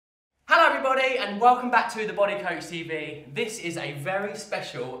everybody, and welcome back to the Body Coach TV. This is a very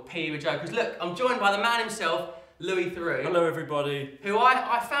special PE with Joe, because look, I'm joined by the man himself, Theroux. Hello everybody. Who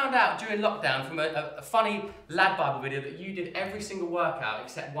I found out during lockdown from a funny Lad Bible video that you did every single workout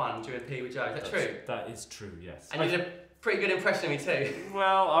except one during PE with Joe. Is that true? That is true, yes. And you did a pretty good impression of me too.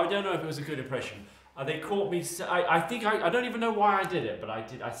 Well, I don't know if it was a good impression. They caught me, I don't even know why I did it, but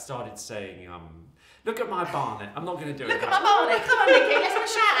I started saying, look at my barnet. I'm not going to do it. Look at my barnet. Come on, Nicky. Let's have a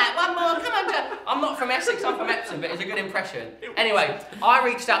shout out. One more. Come on, Joe. I'm not from Essex. I'm from Epsom, but it's a good impression. Anyway, I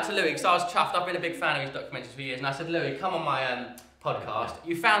reached out to Louis because I was chuffed. I've been a big fan of his documentaries for years, and I said, Louis, come on my podcast.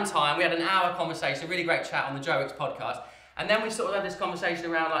 You found time. We had an hour conversation, a really great chat on the Joe Wicks podcast, and then we sort of had this conversation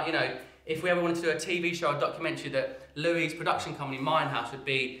around, like, you know, if we ever wanted to do a TV show or documentary, that Louis' production company, Mindhouse, would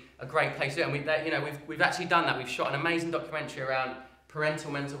be a great place to do it. And we've actually done that. We've shot an amazing documentary around parental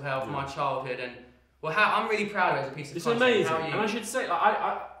mental health, my childhood, and well, I'm really proud of it as a piece of content. It's amazing. How are you? And I should say,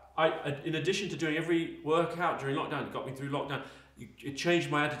 I in addition to doing every workout during lockdown, it got me through lockdown. It changed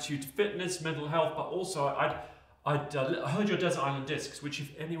my attitude to fitness, mental health, but also I heard your Desert Island Discs, which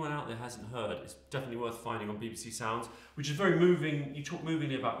if anyone out there hasn't heard, it's definitely worth finding on BBC Sounds, which is very moving. You talk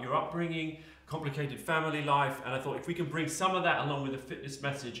movingly about your upbringing, complicated family life, and I thought if we can bring some of that along with a fitness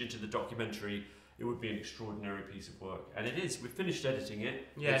message into the documentary, it would be an extraordinary piece of work. And it is. We've finished editing it.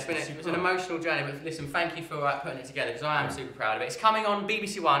 Yeah, it's an emotional journey, but listen, thank you for putting it together, because I am super proud of it. It's coming on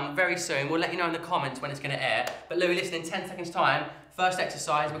BBC One very soon. We'll let you know in the comments when it's going to air. But Louis, listen, in 10 seconds time, first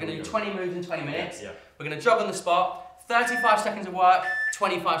exercise, we're going to do 20 moves in 20 minutes. Yeah. We're going to jog on the spot, 35 seconds of work,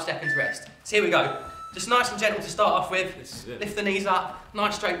 25 seconds rest. So here we go. Just nice and gentle to start off with. Lift the knees up,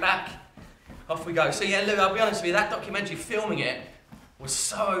 nice straight back. Off we go. So yeah, Louis, I'll be honest with you, that documentary, filming it, was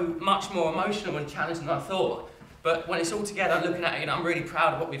so much more emotional and challenging than I thought. But when it's all together, looking at it, you know, I'm really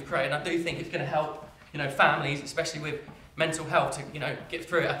proud of what we've created. I do think it's going to help, you know, families, especially with mental health, to, you know, get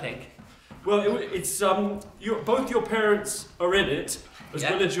through it, I think. Well, it's both your parents are in it, as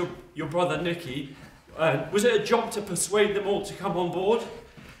well as your brother Nicky. Was it a job to persuade them all to come on board?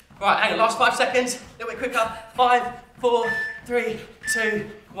 Right, hang on, last 5 seconds, a little bit quicker. 5, 4, 3, 2,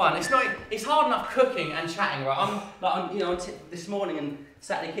 1. It's hard enough cooking and chatting, right? I'm this morning and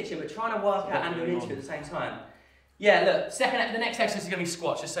sat in the kitchen, but trying to work out and do an interview at the same time. Yeah, look, the next exercise is going to be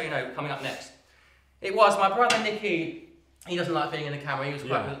squats, just so you know, coming up next. It was my brother Nicky. He doesn't like being in the camera. He was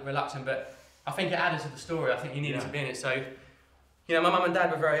quite reluctant, but I think it added to the story. I think he needed to be in it. So, you know, my mum and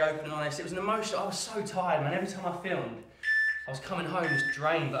dad were very open and honest. It was an emotional. I was so tired, man. Every time I filmed, I was coming home just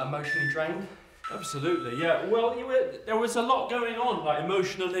drained, but emotionally drained. Absolutely, yeah. Well, there was a lot going on, like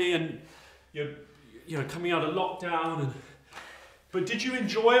emotionally, and you know, coming out of lockdown. But did you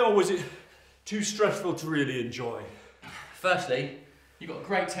enjoy it, or was it too stressful to really enjoy? Firstly, you've got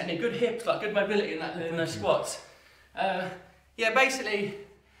great technique, good hips, like good mobility in those squats. Yeah, basically,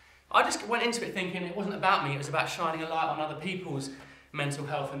 I just went into it thinking it wasn't about me. It was about shining a light on other people's mental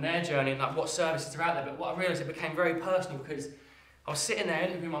health and their journey, and like what services are out there. But what I realised, it became very personal, because I was sitting there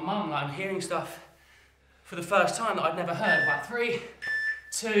interviewing my mum, like, I'm hearing stuff for the first time that I'd never heard. About 3,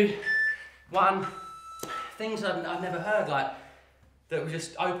 2, 1, things I'd never heard, like, that were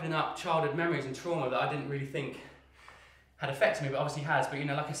just opening up childhood memories and trauma that I didn't really think had affected me, but obviously has. But, you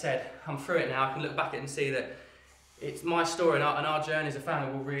know, like I said, I'm through it now. I can look back at it and see that it's my story, and our journey as a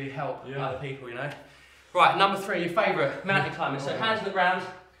family will really help other people, you know. Right, number 3, your favourite, mountain climbing. So hands on the ground,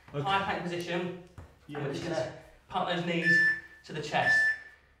 high plank position, and we're just going to pump those knees to the chest.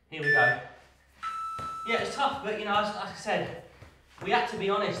 Here we go. Yeah, it's tough, but, you know, like I said, we have to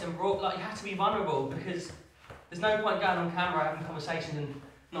be honest and you have to be vulnerable, because there's no point going on camera having conversations and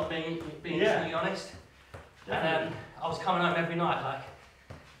not being truly honest. And I was coming home every night, like,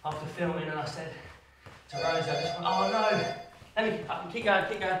 after filming, and I said to Rosie, I just went, oh no, I can keep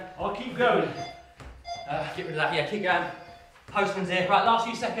going. I'll keep going. Get rid of that, yeah, keep going. Postman's here. Right, last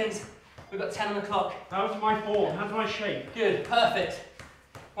few seconds. We've got 10 on the clock. How's my form? How's my shape? Good, perfect.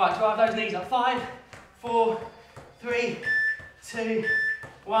 Right, drive those knees up. 5, 4, 3, 2,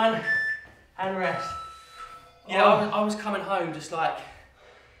 1, and rest. Yeah, I was coming home just like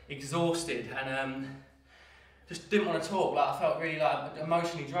exhausted, and just didn't want to talk. Like, I felt really like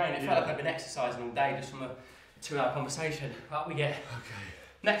emotionally drained. It felt like I'd been exercising all day just from a 2-hour conversation. Right, we get. Okay.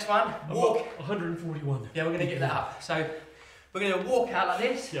 Next one, walk. 141. Yeah, we're going to get that up. So we're going to walk out like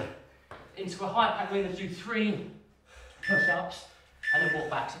this. Yeah. Into a high plank. We're going to do 3 push-ups and then walk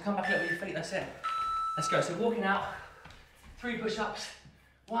back. So come back a little with your feet. That's it. Let's go. So walking out, 3 push-ups.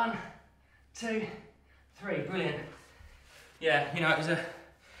 1, 2, 3. Brilliant. Yeah, you know, it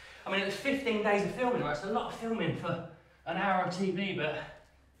was 15 days of filming, right? It's a lot of filming for an hour of TV, but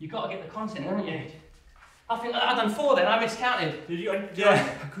you've got to get the content, haven't you? I think I've done 4 then, I miscounted. Did you?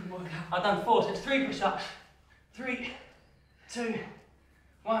 Yeah. I couldn't work out. I've done 4, so it's 3 push-ups. 3, 2,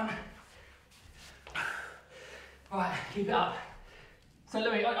 1. Right, keep it up. So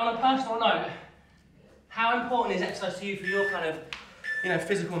Louis, on a personal note, how important is exercise to you for your kind of, you know,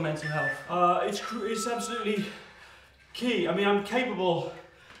 physical and mental health? It's absolutely key. I mean, I'm capable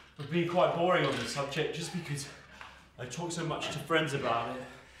of being quite boring on this subject just because I talk so much to friends about it.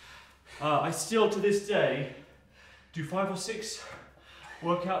 I still, to this day, do 5 or 6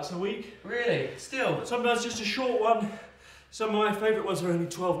 workouts a week. Really? Still? Sometimes just a short one. Some of my favourite ones are only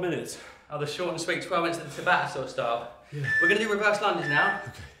 12 minutes. Oh, the short and sweet 12 minutes of the Tabata sort of style. Yeah. We're going to do reverse lunges now.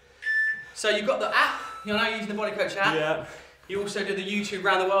 Okay. So you've got the app, you're now using the Body Coach app. Yeah. You also do the YouTube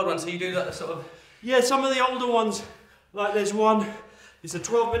round the world one, so you do like the sort of... Yeah, some of the older ones, like there's one, it's a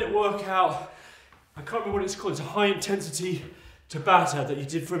 12-minute workout. I can't remember what it's called. It's a high intensity Tabata that you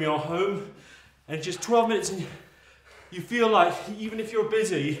did from your home. And just 12 minutes and you feel like, even if you're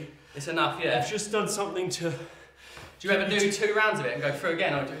busy, it's enough, yeah. you've just done something to... Do you ever do 2 rounds of it and go through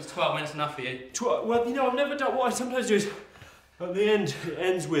again, or is 12 minutes enough for you? Well, you know, I've never done, what I sometimes do is, at the end, it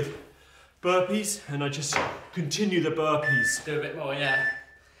ends with burpees, and I just continue the burpees. Do a bit more, yeah.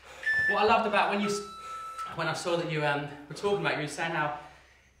 What I loved about when I saw that you were talking about, you were saying how,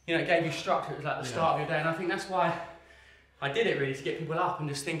 you know, it gave you structure, it was like the start of your day, and I think that's why I did it really, to get people up and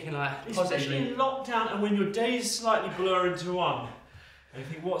just thinking like Especially positively. in lockdown, and when your days slightly blur into one, and you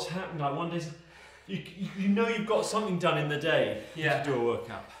think, what's happened? Like one day's... You know you've got something done in the day to do a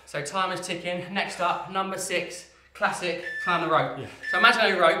workout. So time is ticking. Next up, number 6, classic, climb the rope. Yeah. So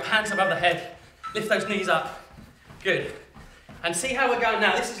imagine a rope, hands above the head, lift those knees up. Good. And see how we're going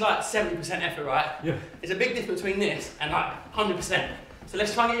now. This is like 70% effort, right? Yeah. There's a big difference between this and like 100%. So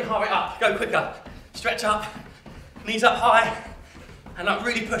let's try and get your heart rate up. Go quicker. Stretch up, knees up high, and like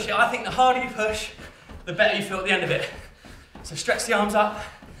really push it. I think the harder you push, the better you feel at the end of it. So stretch the arms up.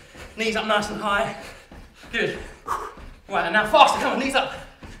 Knees up nice and high. Good. Right, and now faster, come on, knees up.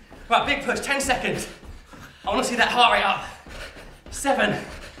 Right, big push, 10 seconds. I want to see that heart rate up. 7,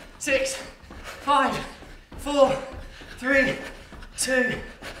 6, 5, 4, 3, 2,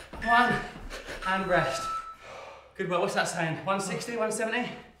 1, and rest. Good work, what's that saying? 160, 170?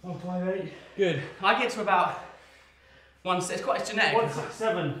 158. Good. I get to about 160, it's quite genetic.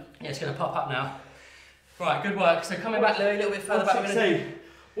 167. Yeah, it's going to pop up now. Right, good work. So coming back, Louis, a little bit further back. 168.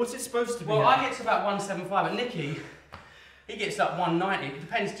 What's it supposed to be? Well, I get to about 175, and Nicky, he gets up 190. It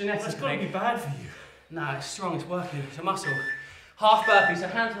depends genetically. That's got to be bad for you. No, it's strong, it's working, it's a muscle. Half burpee, so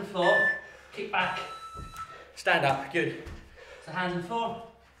hands on the floor, kick back, stand up, good. So hands on the floor,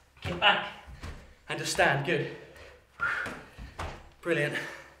 kick back, and just stand, good. Brilliant.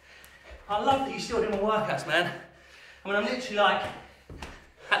 I love that you're still doing my workouts, man. I mean, I'm literally like,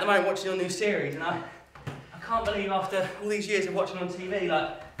 at the moment watching your new series, and I can't believe after all these years of watching on TV,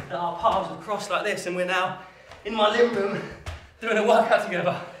 like, that our paths have crossed like this, and we're now in my living room doing a workout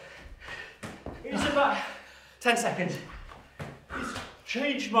together. It's about 10 seconds. It's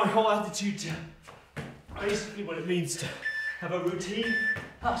changed my whole attitude to basically what it means to have a routine.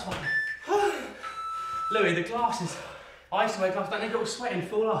 That's one. Louis, the glasses. I used to wear glasses, don't they get all sweaty and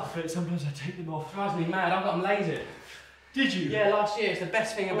fall off? But sometimes I take them off. Drives me mad, I've got them lasered. Did you? Yeah, last year, it's the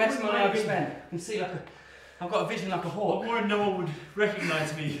best thing, the best money I've ever spent. I can see like I've got a vision like a hawk. I'm worried no one would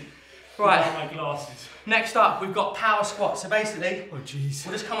recognise me right. without my glasses. Next up, we've got power squats. So basically, oh jeez,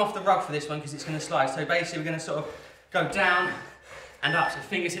 we'll just come off the rug for this one because it's going to slide. So basically, we're going to sort of go down and up, so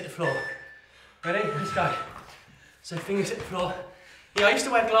fingers hit the floor. Ready? Let's go. So fingers hit the floor. Yeah, I used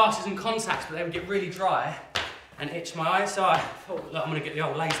to wear glasses and contacts, but they would get really dry and itch my eyes. So I thought, look, I'm going to get the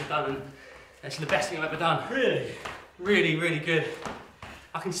old laser done, and it's the best thing I've ever done. Really? Really, really good.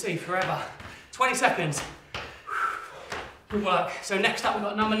 I can see forever. 20 seconds. Good work. So next up we've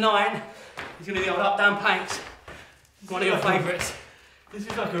got number 9. He's going to do the old up down planks. One of your favourites. This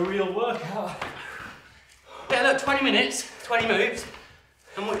is like a real workout. Yeah, look, 20 minutes, 20 moves.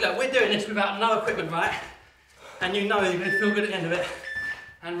 And look, we're doing this without no equipment, right? And you know you're going to feel good at the end of it.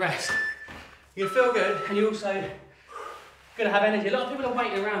 And rest. You're going to feel good, and you're also going to have energy. A lot of people are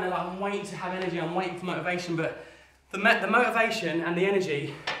waiting around, they're like, I'm waiting to have energy, I'm waiting for motivation, but the motivation and the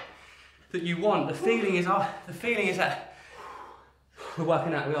energy that you want, the feeling is that we're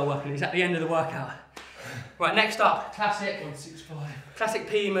working out, we are working, it's at the end of the workout. Right, next up, classic 165. Classic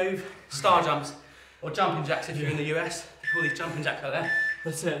PE move, star jumps, or jumping jacks if you're in the US. They call these jumping jacks out there.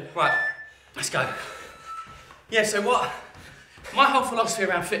 That's it. Right, let's go. Yeah, so my whole philosophy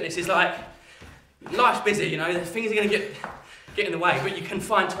around fitness is like, life's busy, you know, things are going to get in the way, but you can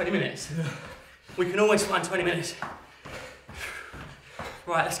find 20 minutes. We can always find 20 minutes.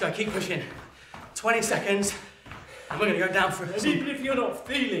 Right, let's go, keep pushing. 20 seconds, and we're going to go down for And even if you're not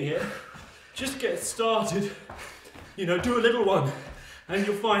feeling it, just get started. You know, do a little one, and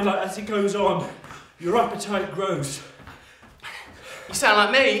you'll find like as it goes on, your appetite grows. You sound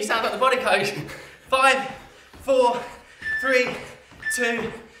like me, you sound like the body coach. 5, 4, 3,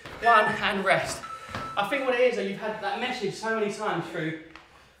 2, 1, and rest. I think what it is that you've had that message so many times through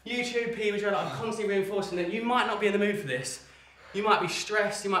YouTube, people like I'm constantly reinforcing that you might not be in the mood for this. You might be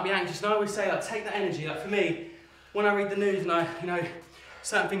stressed, you might be anxious, and I always say like take that energy. Like for me, when I read the news and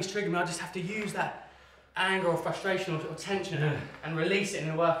certain things trigger me, I just have to use that anger or frustration or tension and release it in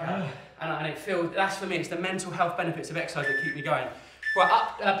the workout. And it feels, that's for me, it's the mental health benefits of exercise that keep me going. Right,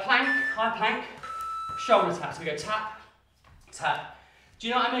 up, plank, high plank, shoulder tap. So we go tap, tap. Do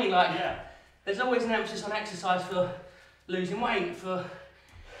you know what I mean? Like, there's always an emphasis on exercise for losing weight, for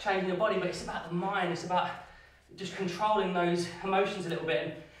changing your body, but it's about the mind, it's about just controlling those emotions a little bit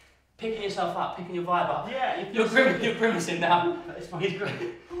and picking yourself up, picking your vibe up. Yeah, you're grimacing now. It's fine.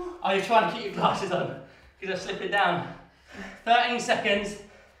 Are you trying to keep your glasses on? Because they're slipping down. 13 seconds,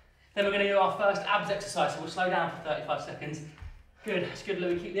 then we're going to do our first abs exercise, so we'll slow down for 35 seconds. Good, it's good,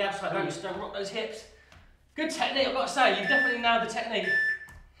 Louis. Keep the abs tight, don't rock those hips. Good technique, I've got to say, you've definitely nailed the technique.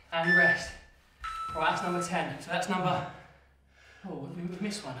 And rest. Right, that's number 10. So that's number, we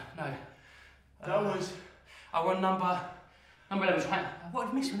missed one, no. That was... we're on number 11. What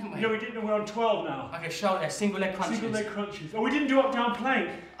did we miss one, didn't we? No, we didn't, we're on 12 now. Okay, shoulder, single leg crunches. Single leg crunches. Oh, we didn't do up, down, plank.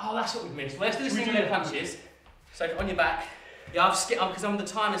 Oh, that's what we missed. Well, let's do the single leg crunches. So on your back. Yeah, I've skipped because on the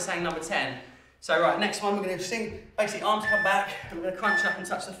timer saying number 10. So right, next one we're going to basically arms come back and we're going to crunch up and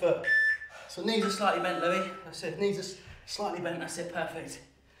touch the foot. So knees are slightly bent, Louis. That's it, knees are slightly bent, that's it, perfect.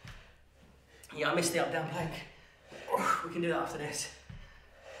 Yeah, I missed the up, down plank. We can do that after this.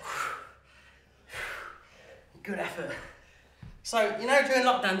 Good effort. So, during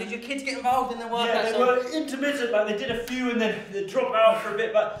lockdown, did your kids get involved in the workout? Yeah, they were intermittent, like they did a few and then they dropped out for a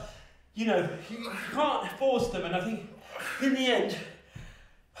bit, but you can't force them, and I think in the end,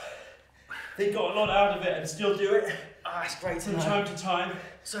 they got a lot out of it and still do it. That's great to from know. time to time.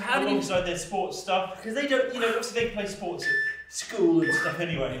 So how alongside their sports stuff, because they don't, obviously they play sports at school and stuff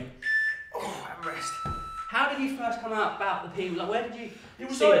anyway. And rest. How did you first come out about the people? Like, where did you? It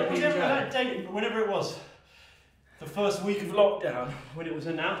was like whenever that day, whenever it was, the first week of lockdown when it was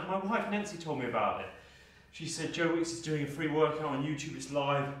announced. My wife Nancy told me about it. She said Joe Wicks is doing a free workout on YouTube. It's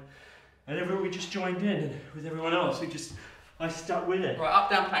live, and we just joined in, and with everyone else, I stuck with it. Right, up,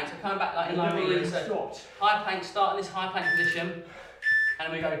 down plank. So coming back like in line with you. So high plank. Start in this high plank position, and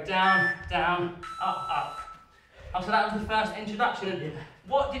then we go down, down, up, up. Oh, so that was the first introduction. And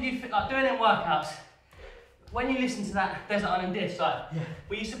what did you think, like doing in workouts? When you listen to that Desert Island Disc,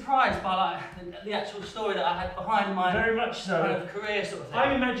 were you surprised by like the actual story that I had behind my very much so kind of career sort of thing?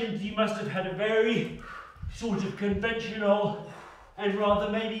 I imagined you must have had a very sort of conventional and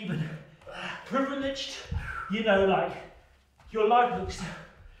rather maybe even privileged, like your life looks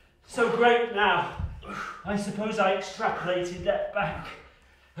so great now. I suppose I extrapolated that back.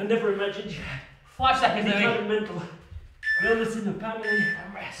 I never imagined you had 5 seconds, any kind of mental illness in the family.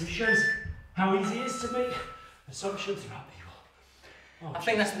 It shows how easy it is to make assumptions about people. I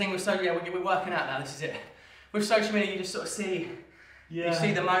think that's the thing with social media, we're working out now, this is it. With social media, you just sort of see, you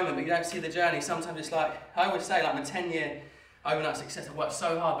see the moment, but you don't see the journey. Sometimes it's like, I always say, like my 10-year overnight success, I worked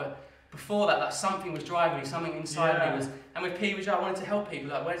so hard, but before that, like something was driving me, something inside me was, and with PWJ, I wanted to help people.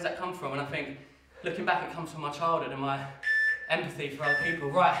 Like, where does that come from? And I think, looking back, it comes from my childhood and my empathy for other people.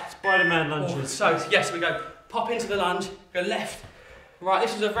 Right. Spider-Man lunges. So, yes, we go pop into the lunge, go left, right.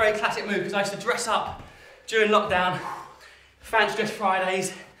 This was a very classic move because I used to dress up during lockdown, fancy dress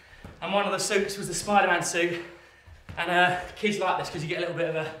Fridays, and one of the suits was the Spider-Man suit. And kids like this because you get a little bit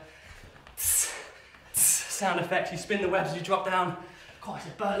of a sound effect. You spin the webs as you drop down. God,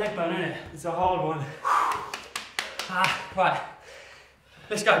 it's a leg burn, isn't it? It's a hard one. Right,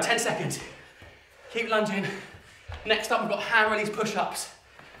 let's go, 10 seconds. Keep lunging. Next up, we've got hand release push-ups,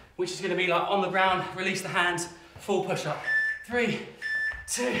 which is going to be like on the ground, release the hands, full push-up. 3,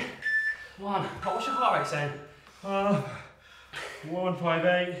 2, 1. Oh, what's your heart rate saying?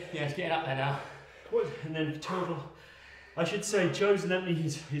 158. Yeah, it's getting up there now. And then total. I should say, Joe's lent me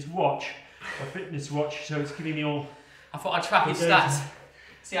his watch, a fitness watch, so it's giving me all. I thought I'd track his stats.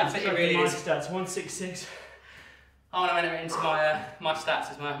 See how fit he really is. My stats, 166. I want to enter it into my stats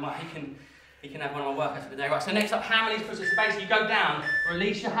as he can have one of my workouts for the day. Right, so next up, hand release push-ups. So basically you go down,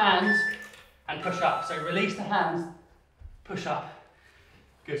 release your hands, and push up. So release the hands, push up.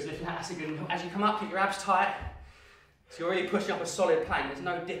 Good, so lift your hands, good. As you come up, keep your abs tight. So you're really pushing up a solid plank. There's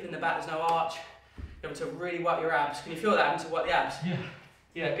no dip in the back, there's no arch. You're able to really work your abs. Can you feel that, having to work the abs? Yeah.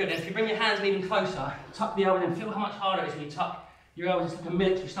 Yeah, good. And if you bring your hands in even closer, tuck the elbows in. Feel how much harder it is when you tuck your elbows. It's like a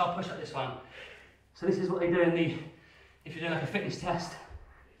military style push up, this one. So this is what they do in the, if you're doing like a fitness test,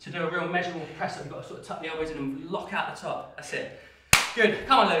 to do a real measurable press up, you've got to sort of tuck the elbows in and lock out the top. That's it. Good.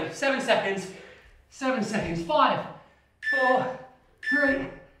 Come on, Lou. 7 seconds. 7 seconds. 5, 4, 3,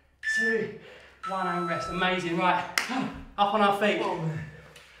 2, 1, and rest. Amazing. Right. Up on our feet.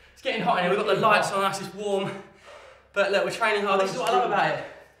 It's getting hot in here. We've got the lights on us. It's warm. But look, we're training hard. This is what I love about it.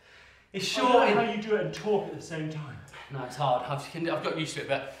 It's short. I don't know how you do it and talk at the same time. No, it's hard. I've got used to it,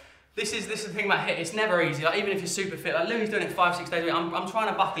 but this is the thing about HIIT. It's never easy. Like, even if you're super fit, like Louis doing it 5, 6 days a week. I'm trying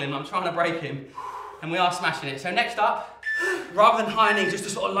to buckle him. I'm trying to break him, and we are smashing it. So next up, rather than high knees, just a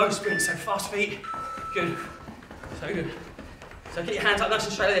sort of low sprint. So fast feet. Good. So good. So get your hands up nice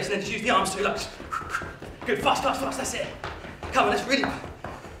and straight like this, and then just use the arms too. Like, good. Fast, fast, fast. That's it. Come on. Let's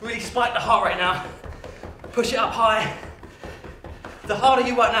really spike the heart rate now. Push it up high. The harder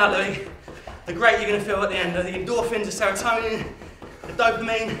you work now, Louis, the greater you're going to feel at the end. The endorphins, the serotonin, the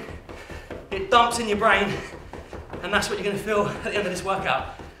dopamine, it dumps in your brain, and that's what you're going to feel at the end of this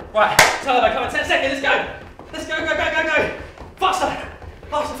workout. Right, turbo, come on, 10 seconds, let's go. Let's go, go, go, go, go. Faster,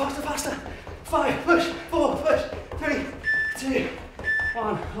 faster, faster, faster. 5, push, 4, push, 3, 2,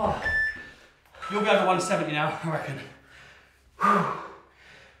 1. Oh. You'll be over 170 now, I reckon.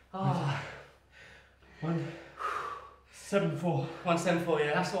 Oh. 174. 174,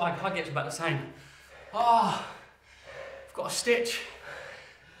 yeah, that's what I get to about the same. Oh, I've got a stitch.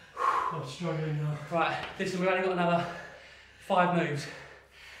 I'm struggling now. Right, listen, we've only got another 5 moves.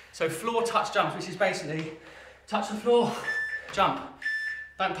 So floor touch jumps, which is basically touch the floor, jump.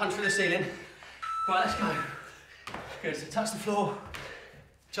 Don't punch through the ceiling. Right, let's go. Good, so touch the floor,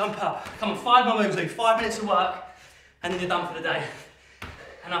 jump up. Come on, 5 more moves, Luke. 5 minutes of work, and then you're done for the day.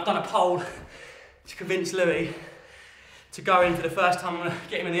 And I've done a poll to convince Louis to go in for the first time. I'm gonna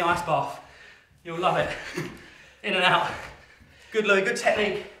get him in the ice bath. You'll love it. In and out. Good, Louis, good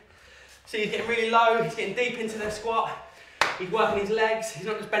technique. See, he's getting really low, he's getting deep into the squat. He's working his legs, he's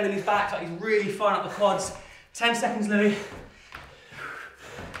not just bending his back, like he's really firing up the quads. 10 seconds, Louis.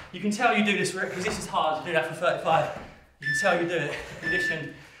 You can tell you do this, Rick, because this is hard to do that for 35. You can tell you do it.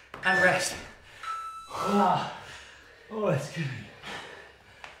 Condition and rest. Oh, that's good.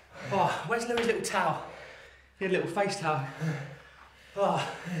 Oh, where's Louis' little towel? He had a little face towel.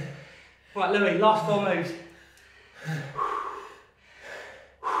 Oh. Right, Louis, last 4 moves.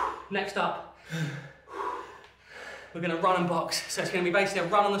 Next up, we're going to run and box. So it's going to be basically a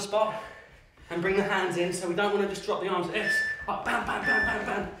run on the spot and bring the hands in, so we don't want to just drop the arms like this. Right, bam, bam, bam, bam,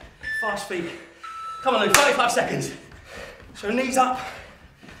 bam. Fast feet. Come on, Louis, 35 seconds. So knees up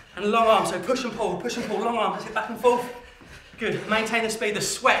and long arms. So push and pull, long arms. Let's hit back and forth. Good, maintain the speed. The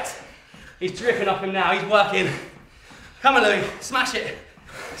sweat is dripping off him now. He's working. Come on, Louis, smash it.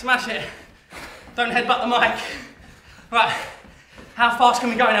 Smash it. Don't headbutt the mic. Right, how fast can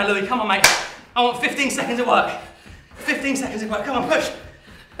we go now, Louis? Come on, mate. I want 15 seconds of work. 15 seconds of work. Come on, push.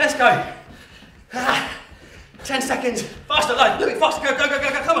 Let's go. 10 seconds. Faster, Louis, faster. Go, go, go, go,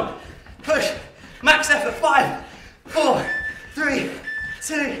 go. Come on. Push. Max effort. 5, 4, 3,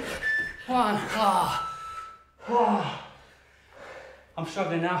 2, 1. I'm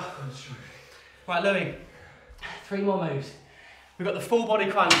struggling now. Right, Louis. 3 more moves. We've got the full body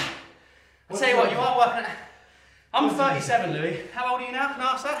crunch. I'll tell you what, you are working at... I'm 37, Louis. How old are you now? Can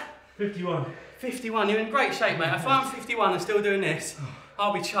I ask that? 51. 51. You're in great shape, mate. If I'm 51 and still doing this,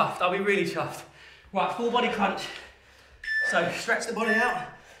 I'll be chuffed. I'll be really chuffed. Right, full body crunch. So stretch the body out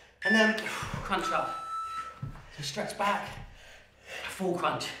and then crunch up. So stretch back, full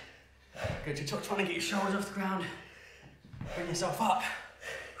crunch. Good. You're trying to get your shoulders off the ground. Bring yourself up.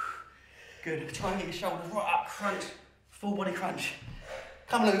 Good. Try and get your shoulders right up. Crunch. Full body crunch.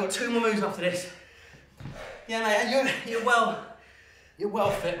 Come on, we've got 2 more moves after this. Yeah, mate. You're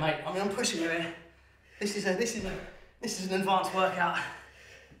well fit, mate. I mean, I'm pushing you here. This is an advanced workout.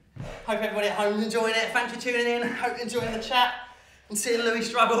 Hope everybody at home is enjoying it. Thanks for tuning in. Hope you're enjoying the chat and seeing Louis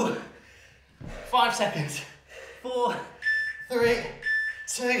struggle. 5 seconds. 4, 3,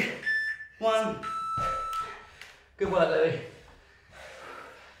 2, 1. Good work, Louis.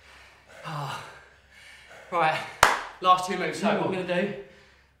 Right, last 2 moves. So what we're going to do,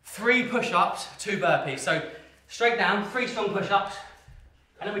 3 push-ups, 2 burpees. So straight down, 3 strong push-ups,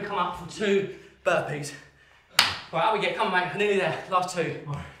 and then we come up for 2 burpees. Right, how we get? Come on, mate. Nearly there. Last 2.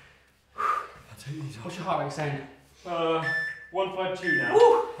 What's your heart rate saying? 152 now.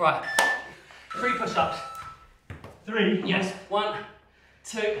 Woo. Right. 3 push-ups. 3? Yes. 1,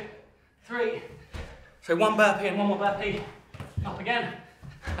 2, 3. So 1 burpee and 1 more burpee. Up again.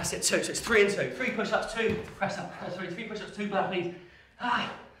 That's it. 2. So it's 3 and 2. 3 push-ups, 2 press up. 3 push-ups, 2 burpees.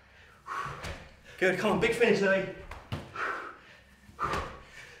 Ah. Good, come on, big finish, Louis.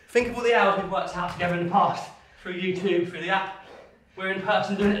 Think of all the hours we've worked out together in the past, through YouTube, through the app. We're in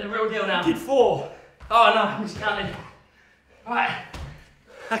person doing it the real deal now. Did 4. Oh no, I miscounted. Right.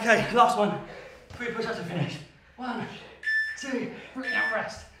 Okay, last one. 3 push-ups to finish. 1, 2, 3, and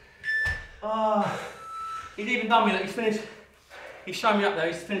rest. Oh, he's even done me that. He's finished. He's shown me up there.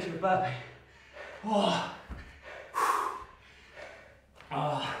 He's finished with a burpee. Oh.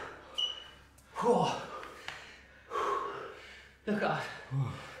 Oh. Oh. Look at us.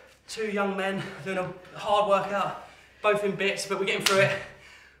 2 young men doing a hard workout, both in bits, but we're getting through it.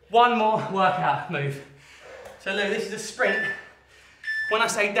 One more workout move. So look, this is a sprint. When I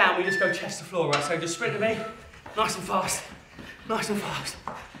say down, we just go chest to floor, right? So just sprint with me, nice and fast, nice and fast.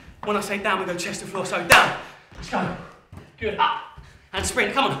 When I say down, we go chest to floor, so down, let's go. Good, up, and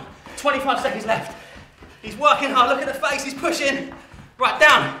sprint, come on. 25 seconds left. He's working hard, look at the face, he's pushing. Right,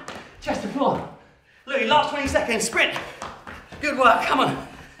 down, chest to floor. Louis, last 20 seconds, sprint. Good work, come on,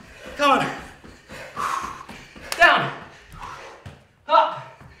 come on. Down, up.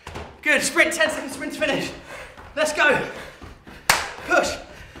 Good, sprint, 10 seconds, sprint to finish. Let's go. Push,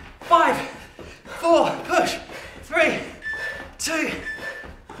 5, 4, push, 3, 2,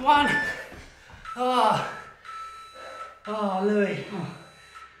 1. Oh, oh, Louis.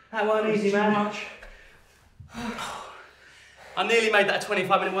 That wasn't easy, man. Much. I nearly made that a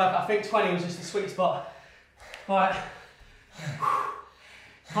 25-minute workout. I think 20 was just the sweet spot. All right.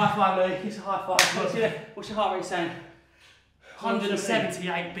 High five, Louis. It's a high five. What's your heart rate saying?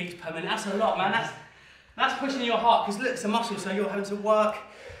 178 beats per minute. That's a lot, man. That's pushing your heart, because look, it's a muscle, so you're having to work,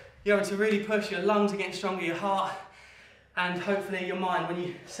 you're having to really push, your lungs are getting stronger, your heart, and hopefully your mind, when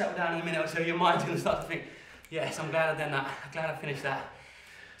you settle down in a minute or so, your mind's going to start to think, yes, I'm glad I've done that, I'm glad I finished that.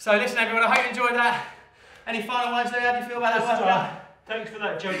 So listen everyone, I hope you enjoyed that. Any final words, Louis? How do you feel about that workout? Thanks for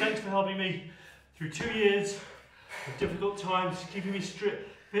that, Joe. Thanks for helping me through 2 years of difficult times, keeping me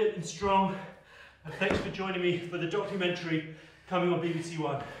fit and strong, and thanks for joining me for the documentary coming on BBC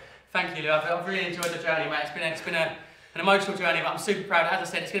One. Thank you, Lou. I've really enjoyed the journey, mate. It's been an emotional journey, but I'm super proud. As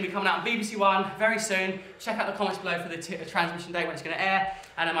I said, it's going to be coming out on BBC One very soon. Check out the comments below for the transmission date when it's going to air.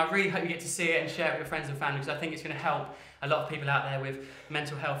 And I really hope you get to see it and share it with your friends and family, because I think it's going to help a lot of people out there with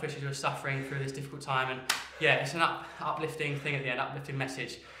mental health issues who are suffering through this difficult time. And yeah, it's an uplifting thing at the end, uplifting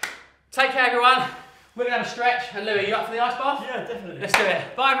message. Take care, everyone. We're going to have a stretch. And Louis, you up for the ice bath? Yeah, definitely. Let's do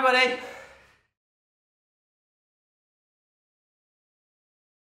it. Bye, everybody.